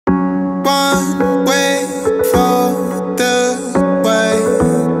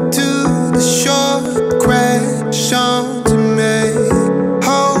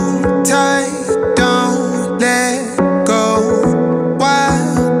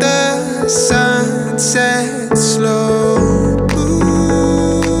set slow.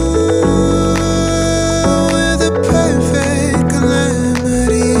 With a perfect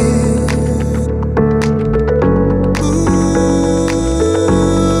calamity.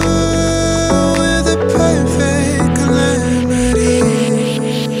 With a perfect calamity.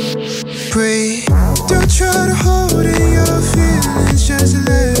 Breathe. Don't try to hold in your feelings, just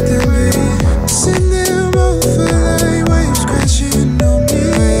let them be. Send them over like waves crashing on me.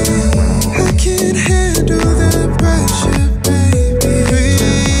 I can't handle the pressure, baby.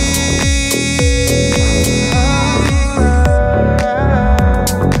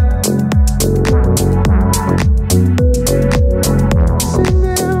 Send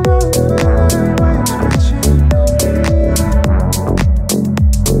them over like waves crashing on me.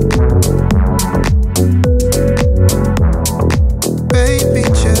 Baby,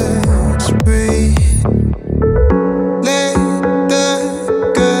 just breathe. Let the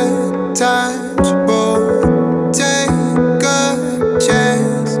good times roll. Take a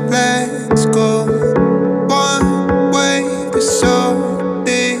chance, let's go. One way is all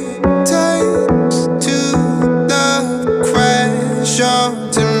it takes to love crash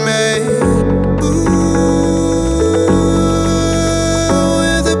onto me.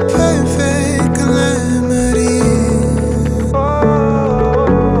 With a perfect calamity.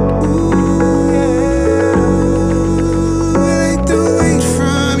 Like the weight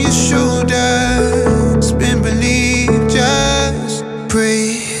from your shoulders. Spin beneath, just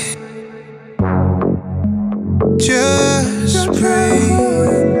breathe. Just breathe.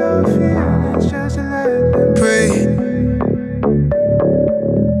 Breathe.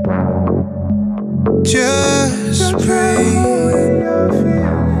 Just breathe.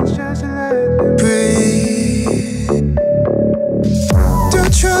 Breathe.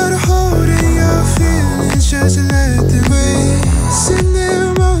 Don't try to hold in your feelings, just let them breathe. Send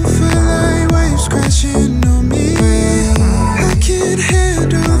them over like waves crashing on me. I can't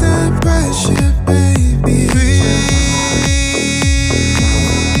handle the pressure, baby. Breathe.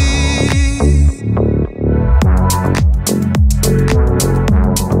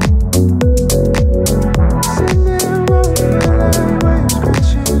 Send them over like waves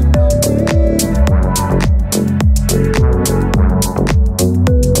crashing on me.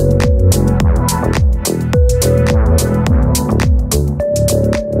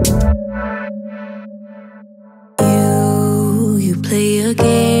 You play a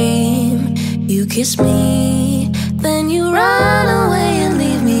game, you kiss me, then you run away and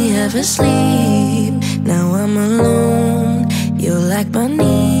leave me half asleep. Now I'm alone, you're like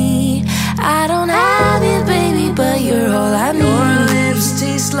money. I don't have it, baby, but you're all I need. Your lips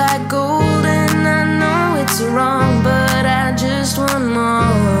taste like gold and I know it's wrong, but I just want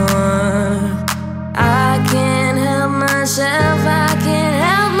more. I can't help myself, I can't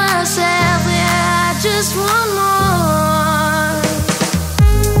help myself, yeah, I just want more.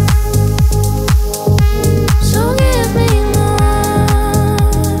 So give me more.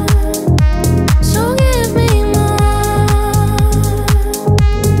 So give me more.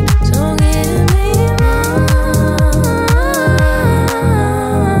 So give me more.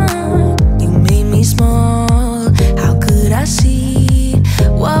 You made me small, how could I see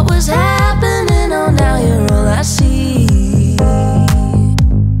what was happening? Oh, now you're all I see.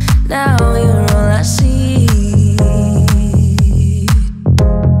 Now you're all I see.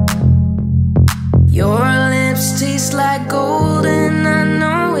 Your lips taste like gold and I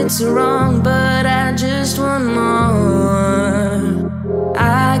know it's wrong, but I just want more.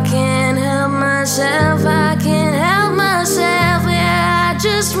 I can't help myself, I can't help myself, yeah, I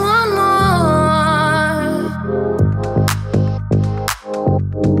just want more.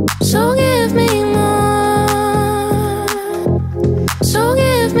 So give me more. So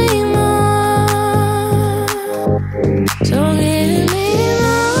give me more. So give me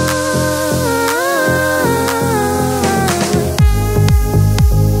more.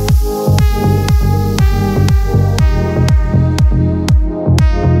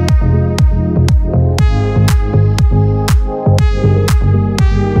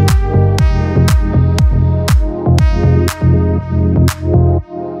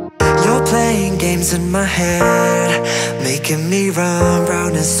 You're playing games in my head, making me run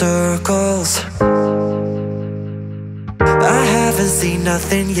round in circles. I haven't seen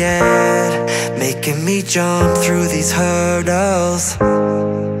nothing yet, making me jump through these hurdles.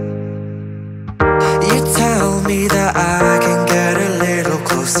 You tell me that I can get a little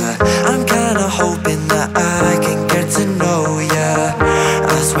closer. I'm kinda hoping that I can get to know ya.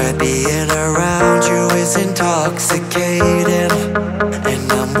 I swear being around you is intoxicating,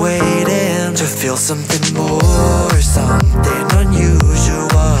 and I'm waiting to feel something more, something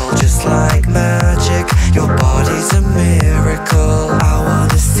unusual, just like magic.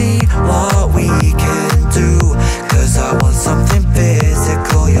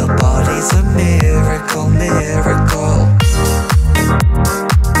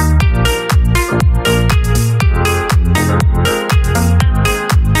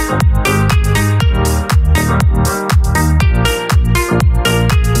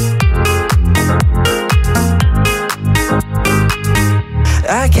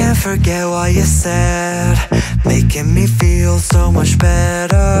 I can't forget what you said, making me feel so much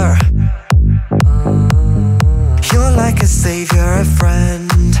better. You're like a savior, a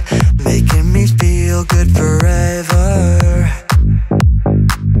friend, making me feel good forever.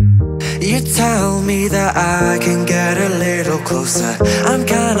 You tell me that I can get a little closer. I'm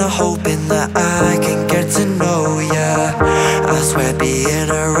kinda hoping that I can get to know ya. I swear being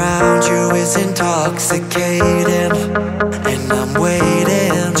around you is intoxicating, and I'm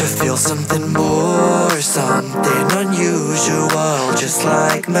waiting to feel something more, something unusual, just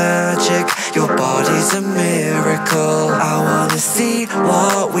like magic. Your body's a miracle. I wanna see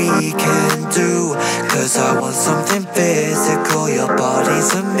what we can do, 'cause I want something physical. Your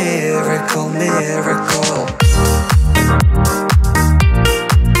body's a miracle, miracle.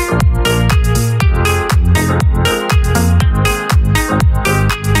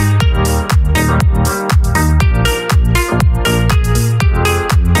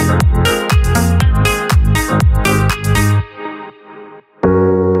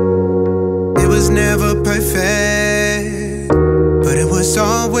 Never perfect, but it was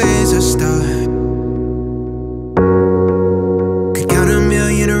always a start. Could count a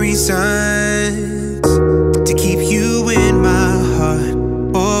million reasons to keep you in my heart.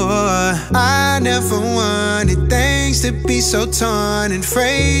 Oh, I never wanted things to be so torn and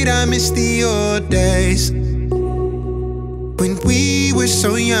frayed. I miss the old days when we were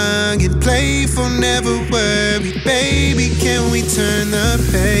so young and playful, never worried. Baby, can we turn the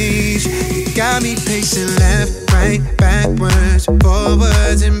page? Got me pacing left, right, backwards,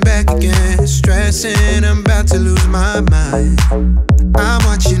 forwards and back again. Stressing, I'm about to lose my mind. I'm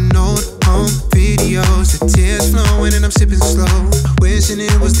watching old home videos, the tears flowing and I'm sipping slow. Wishing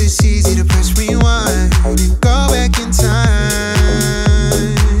it was this easy to press rewind and go back in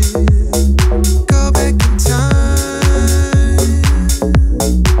time. Go back in time.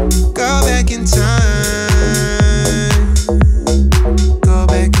 Go back in time.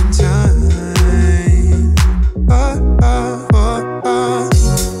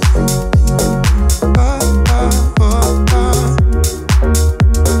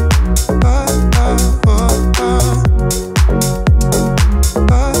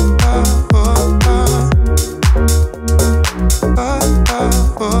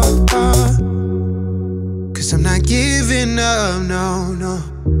 I'm not giving up, no, no.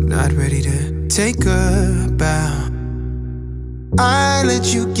 Not ready to take a bow. I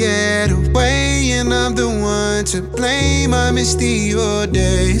let you get away and I'm the one to blame. I miss the old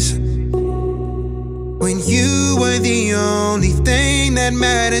days when you were the only thing that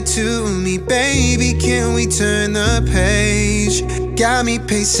mattered to me. Baby, can we turn the page? Got me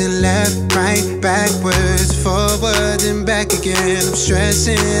pacing left, right, backwards, forwards and back again. I'm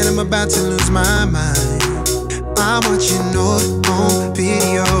stressing, I'm about to lose my mind. I'm watching old home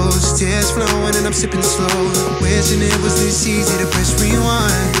videos, tears flowing and I'm sipping slow. Wishing it was this easy to press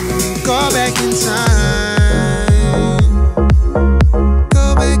rewind. Go back in time.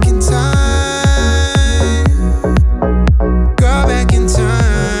 Go back in time. Go back in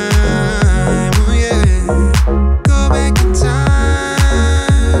time. Oh yeah. Go back in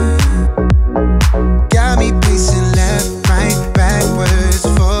time. Got me pacing left, right, backwards,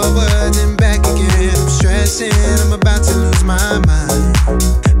 forwards and back again. I'm stressing, I'm about to lose my mind.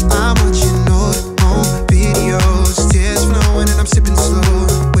 I'm watching old home videos, tears flowing and I'm sipping slow.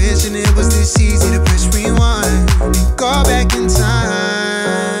 Wishing it was this easy to press rewind. Go back in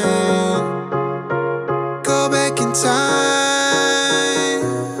time. Go back in time.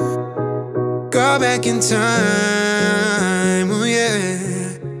 Go back in time. Oh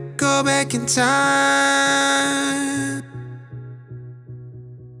yeah. Go back in time.